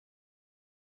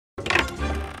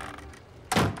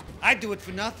I'd do it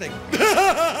for nothing.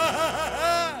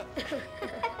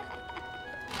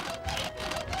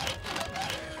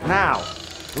 Now,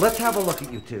 let's have a look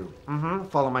at you two.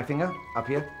 Follow my finger. Up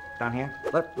here. Down here.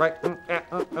 Left, right.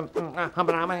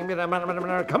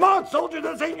 Come on, soldier.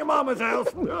 This ain't your mama's house.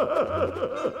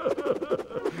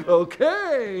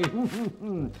 Okay.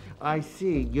 I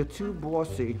see. You're too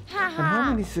bossy. And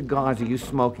how many cigars are you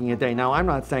smoking a day? Now, I'm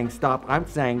not saying stop. I'm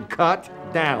saying cut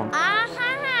down.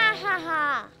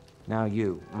 Now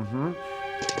you.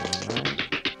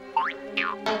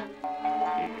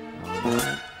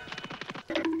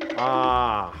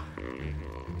 Ah.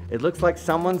 It looks like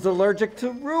someone's allergic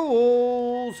to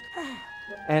rules.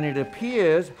 And it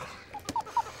appears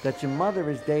that your mother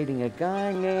is dating a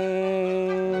guy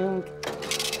named...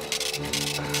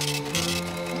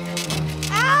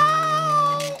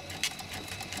 Ow!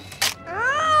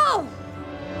 Ow!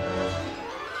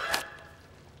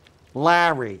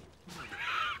 Larry.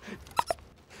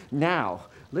 Now,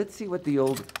 let's see what the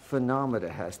old phonometer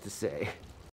has to say.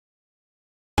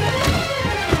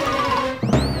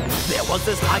 There was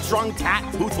this high-strung cat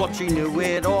who thought she knew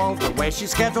it all. The way she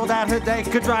scheduled out her day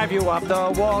could drive you up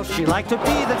the wall. She liked to be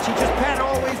the teacher's pet,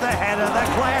 always the head of the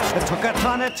class. It took a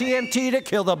ton of TNT to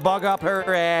kill the bug up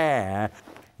her ass.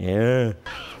 Yeah.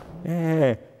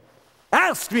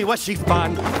 Ask me, was she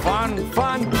fun? Fun.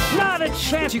 Not a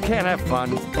chance you can't have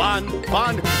fun. Fun.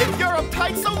 If you're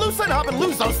uptight, so loosen up and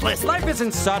lose those lists. Life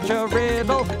isn't such a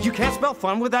riddle. You can't spell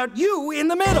fun without you in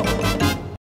the middle.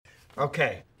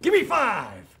 Okay, give me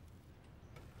 5.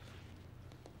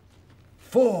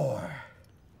 4.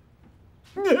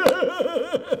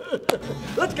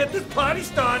 Let's get this party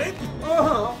started.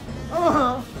 A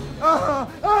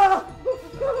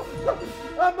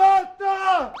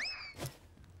monster!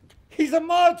 He's a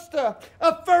monster!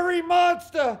 A furry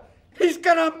monster! He's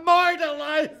gonna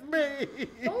mortalize me!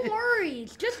 Don't worry,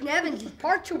 it's just Nevins. He's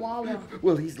part Chihuahua.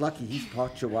 Well, he's lucky he's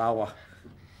part Chihuahua.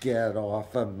 Get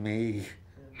off of me.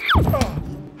 Oh,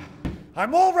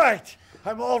 I'm all right.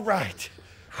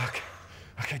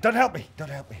 Okay, don't help me.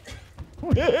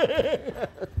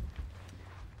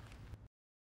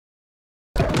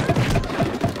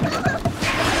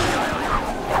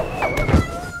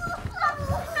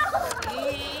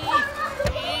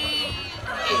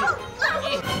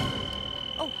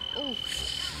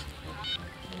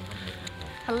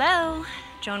 Hello.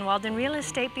 Joan Walden Real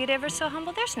Estate. Be it ever so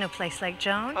humble, there's no place like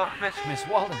Joan. Oh, Miss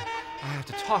Walden, I have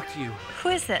to talk to you. Who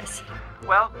is this?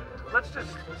 Well, let's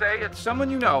just say it's someone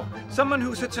you know. Someone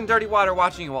who sits in dirty water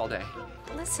watching you all day.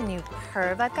 Listen, you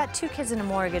perv. I've got 2 kids and a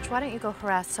mortgage. Why don't you go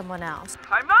harass someone else?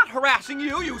 I'm not harassing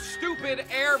you, you stupid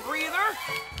air breather.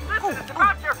 Listen, it's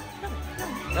about your...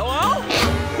 Hello?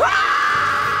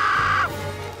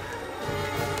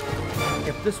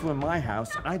 If this were my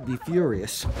house, I'd be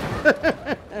furious.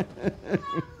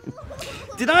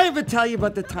 Did I ever tell you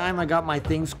about the time I got my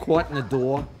things caught in the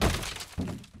door?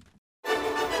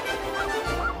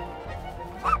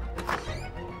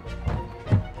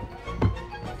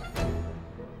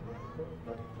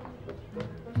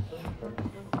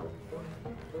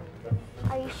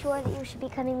 Are you sure that you should be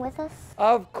coming with us?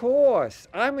 Of course.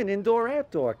 I'm an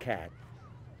indoor-outdoor cat.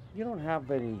 You don't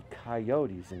have any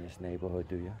coyotes in this neighborhood,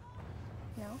 do you?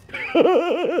 No.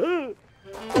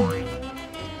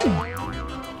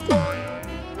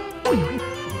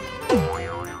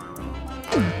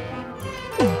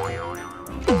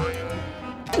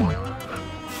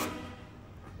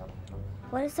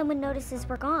 What if someone notices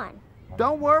we're gone?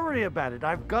 Don't worry about it.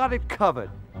 I've got it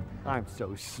covered. I'm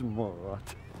so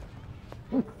smart.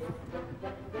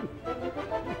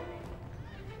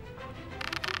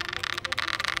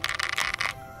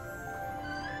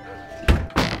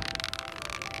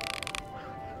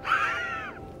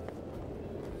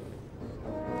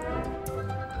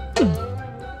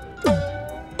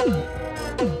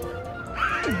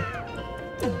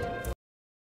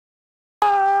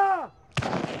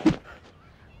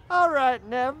 All right,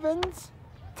 Nevins.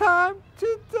 Time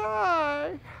to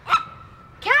die.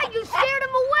 Cat, you scared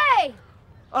him away!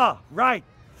 Oh, right.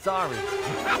 Sorry.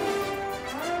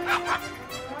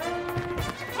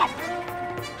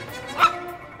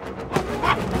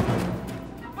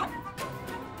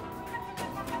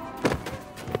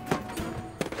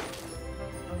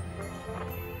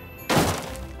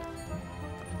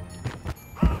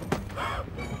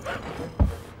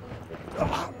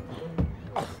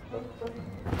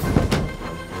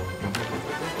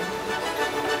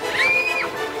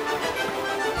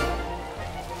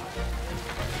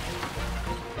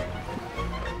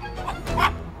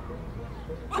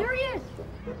 There he is!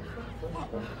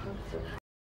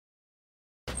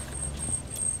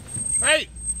 Hey!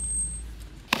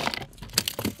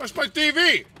 That's my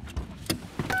TV.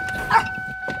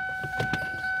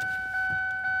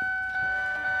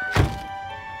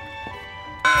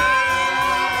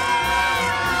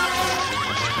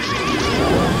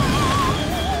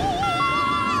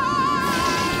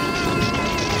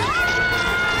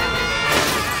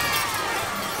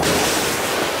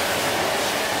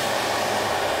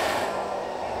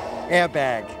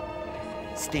 Airbag.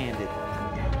 Standard.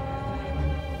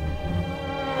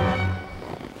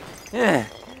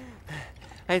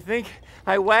 I think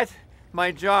I wet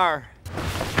my jar.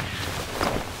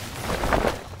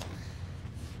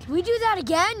 Can we do that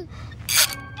again?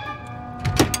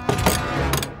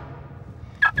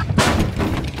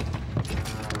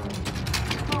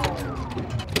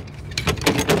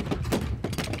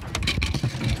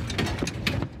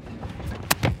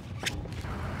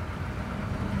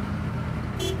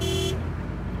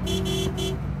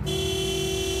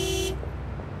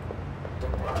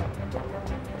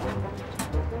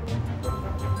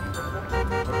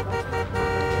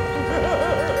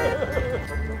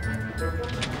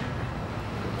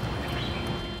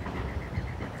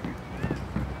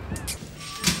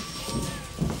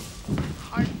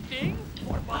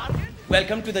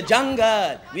 Welcome to the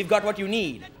jungle. We've got what you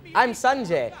need. I'm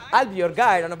Sanjay. I'll be your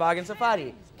guide on a bargain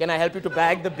safari. Can I help you to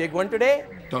bag the big one today?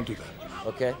 Don't do that.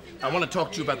 Okay. I want to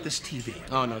talk to you about this TV.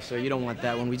 Oh, no, sir. You don't want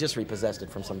that one. We just repossessed it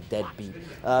from some deadbeat.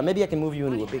 Maybe I can move you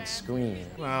into a big screen.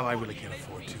 Well, I really can't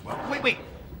afford to. Wait.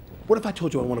 What if I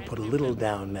told you I want to put a little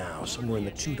down now, somewhere in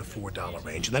the $2 to $4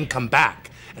 range, and then come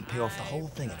back and pay off the whole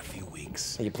thing in a few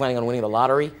weeks? Are you planning on winning the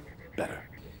lottery? Better.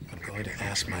 I'm going to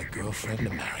ask my girlfriend to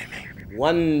marry me.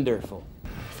 Wonderful.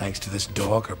 Thanks to this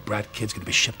dog, her brat kid's going to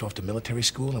be shipped off to military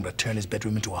school, and I'm going to turn his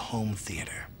bedroom into a home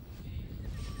theater.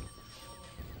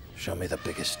 Show me the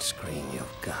biggest screen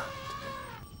you've got.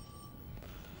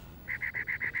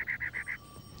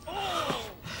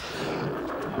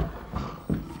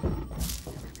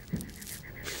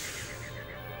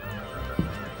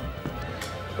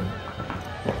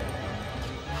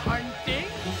 Hunting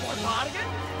for bargain?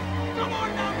 Come on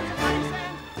down to the price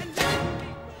and let's take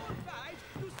your ride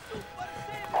to Super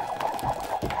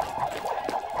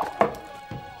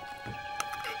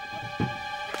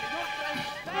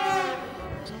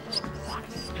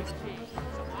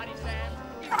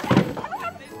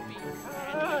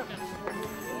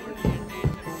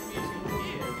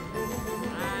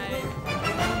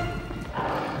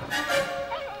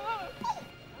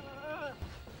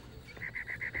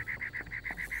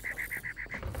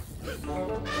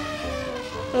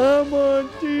I'm on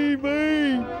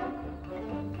TV.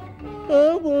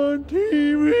 I'm on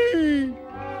TV.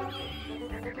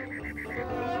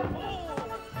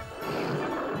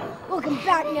 Welcome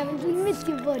back, Nevins. We missed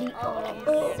you, buddy. Say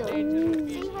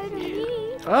hi to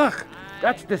me. Ugh,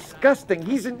 that's disgusting.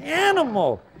 He's an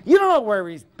animal. You don't know where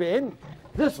he's been.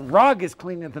 This rug is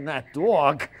cleaner than that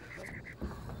dog.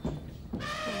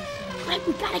 Mike,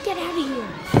 we gotta get out of here.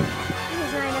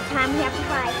 There's not enough time. We have to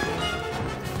fight.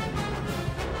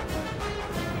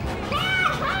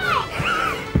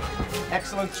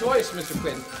 Excellent choice, Mr.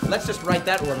 Quinn. Let's just write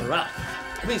that order up.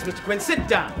 Please, Mr. Quinn, sit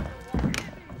down.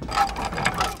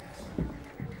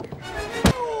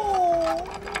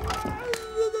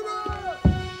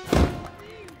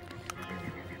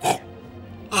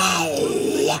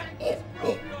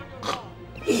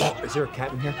 Is there a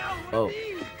cat in here? Oh,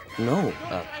 no.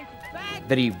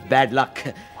 Very bad luck.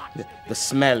 The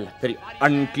smell. Very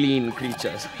unclean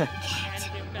creatures.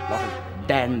 Lot of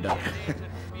dander.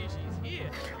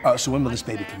 So when will this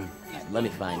baby come in? Let me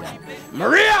find out.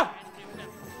 Maria!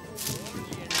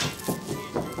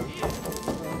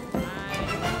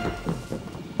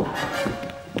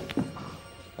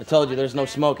 I told you there's no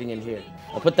smoking in here.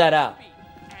 I'll put that out.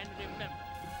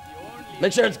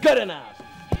 Make sure it's good enough.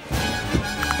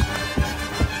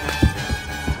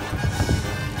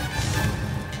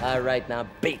 All right, now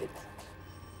beat it.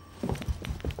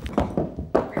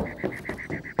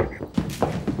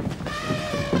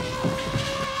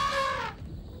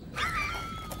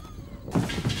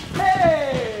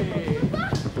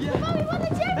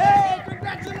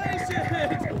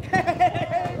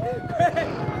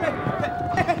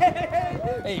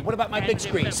 Hey, what about my big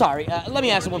screen? Sorry, let me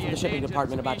ask someone from the shipping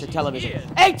department about your television.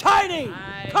 Hey, Tiny!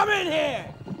 Come in here!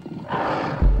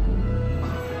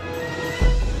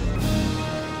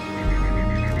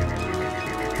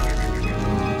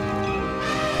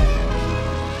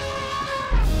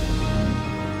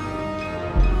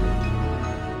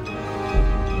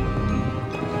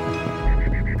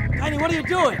 Tiny, what are you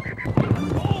doing?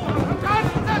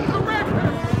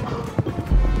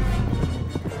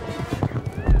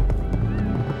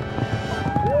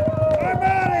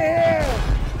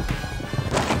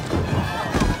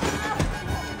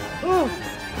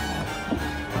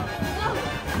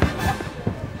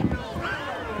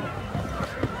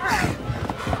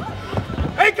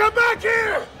 back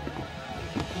here!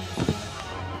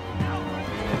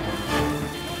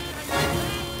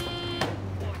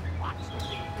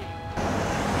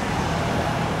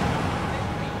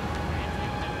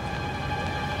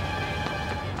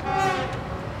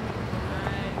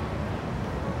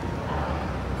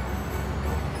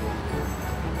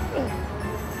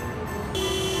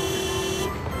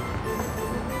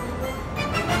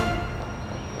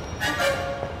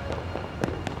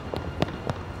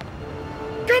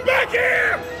 Come back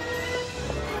here!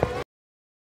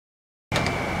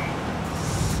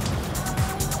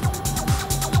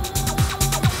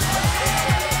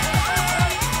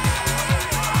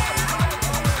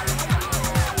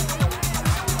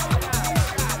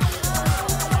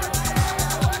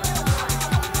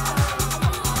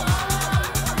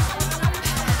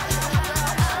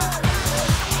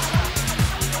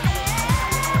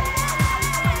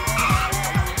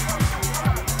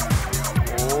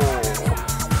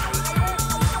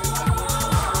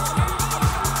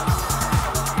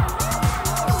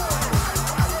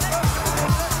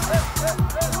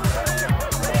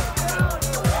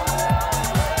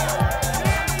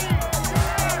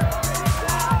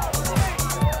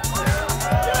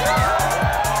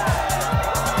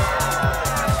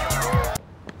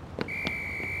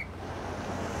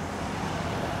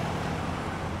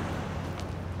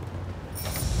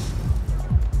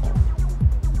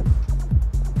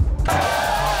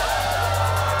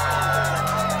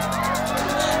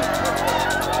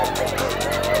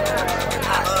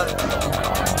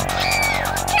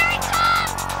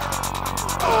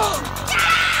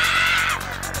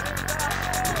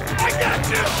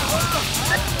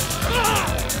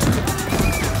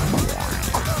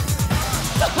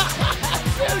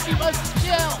 Dude, you must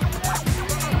chill.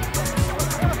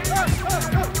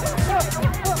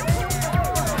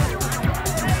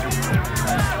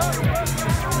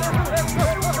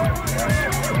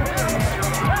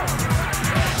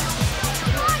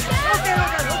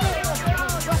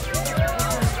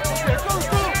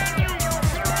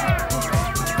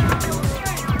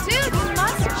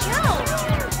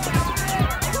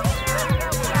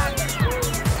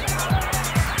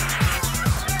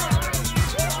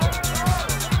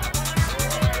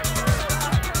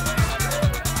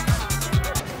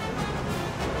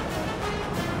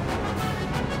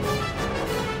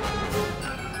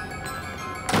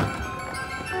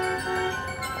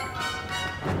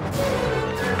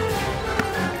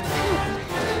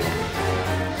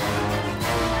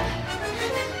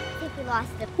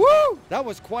 Woo! That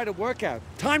was quite a workout.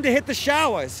 Time to hit the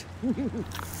showers.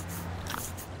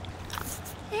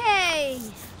 Hey!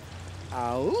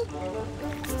 Ow?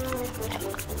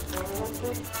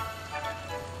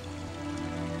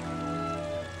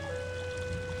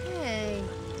 Hey.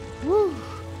 Woo.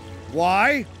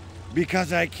 Why?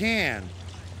 Because I can.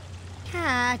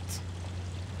 Cat.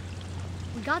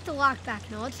 We got the lock back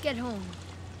now. Let's get home.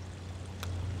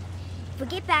 If we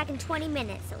get back in 20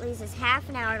 minutes, it leaves us half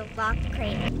an hour to lock the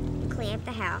crate and clean up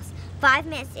the house, 5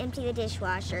 minutes to empty the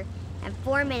dishwasher, and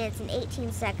 4 minutes and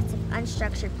 18 seconds of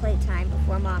unstructured playtime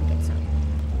before Mom gets home.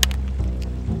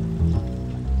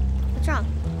 What's wrong?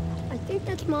 I think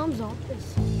that's Mom's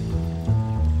office.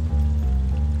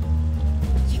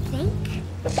 You think?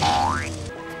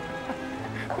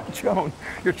 Joan,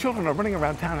 your children are running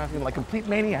around town acting like complete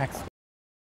maniacs.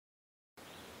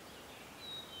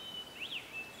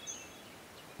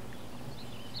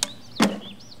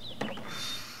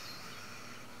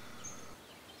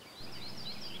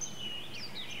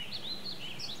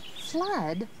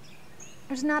 Flood?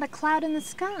 There's not a cloud in the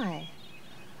sky.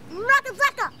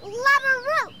 Rockazaka,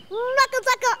 Labaroo!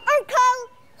 Rockazaka, Urko!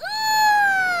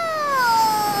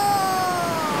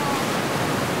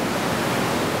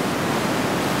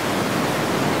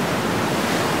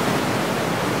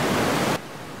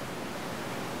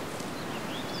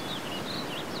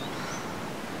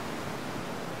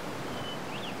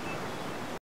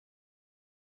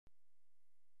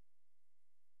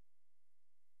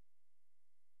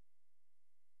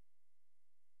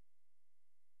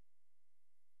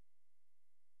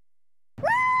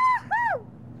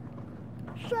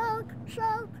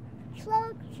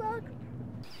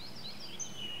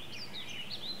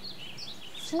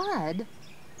 Flood?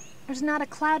 There's not a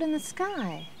cloud in the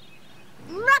sky.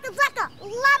 Rockazaka,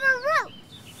 Labaroo!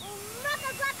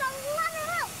 Rockazaka,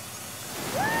 Labaroo!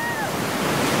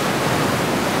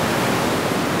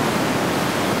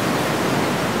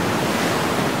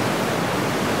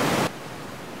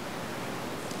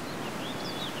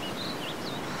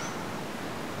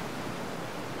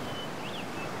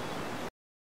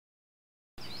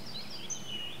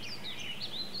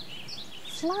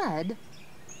 Flood?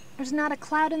 There's not a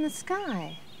cloud in the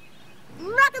sky.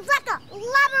 Rocka-flocka,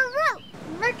 lava-roo!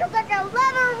 Rocka-flocka,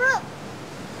 lava-roo!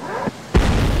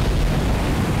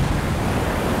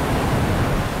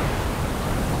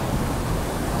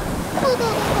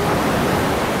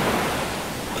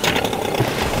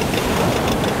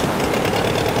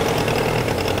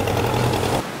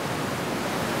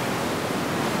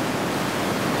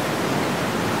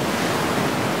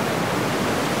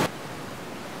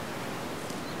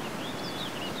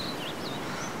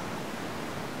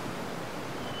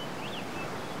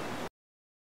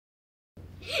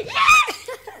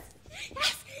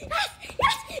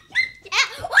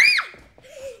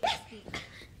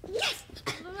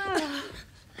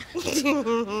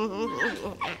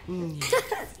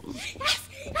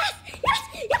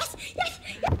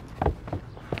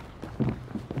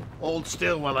 Hold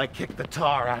still while I kick the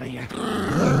tar out of you.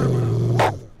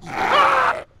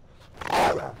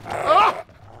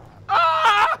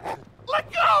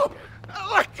 Let go!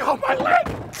 Let go of my leg!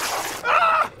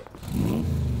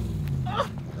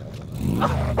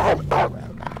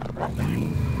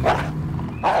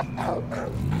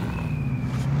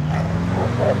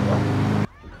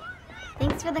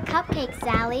 Thanks for the cupcakes,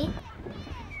 Sally.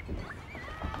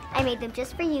 I made them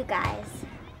just for you guys.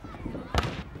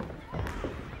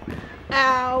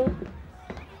 Ow.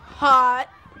 Hot.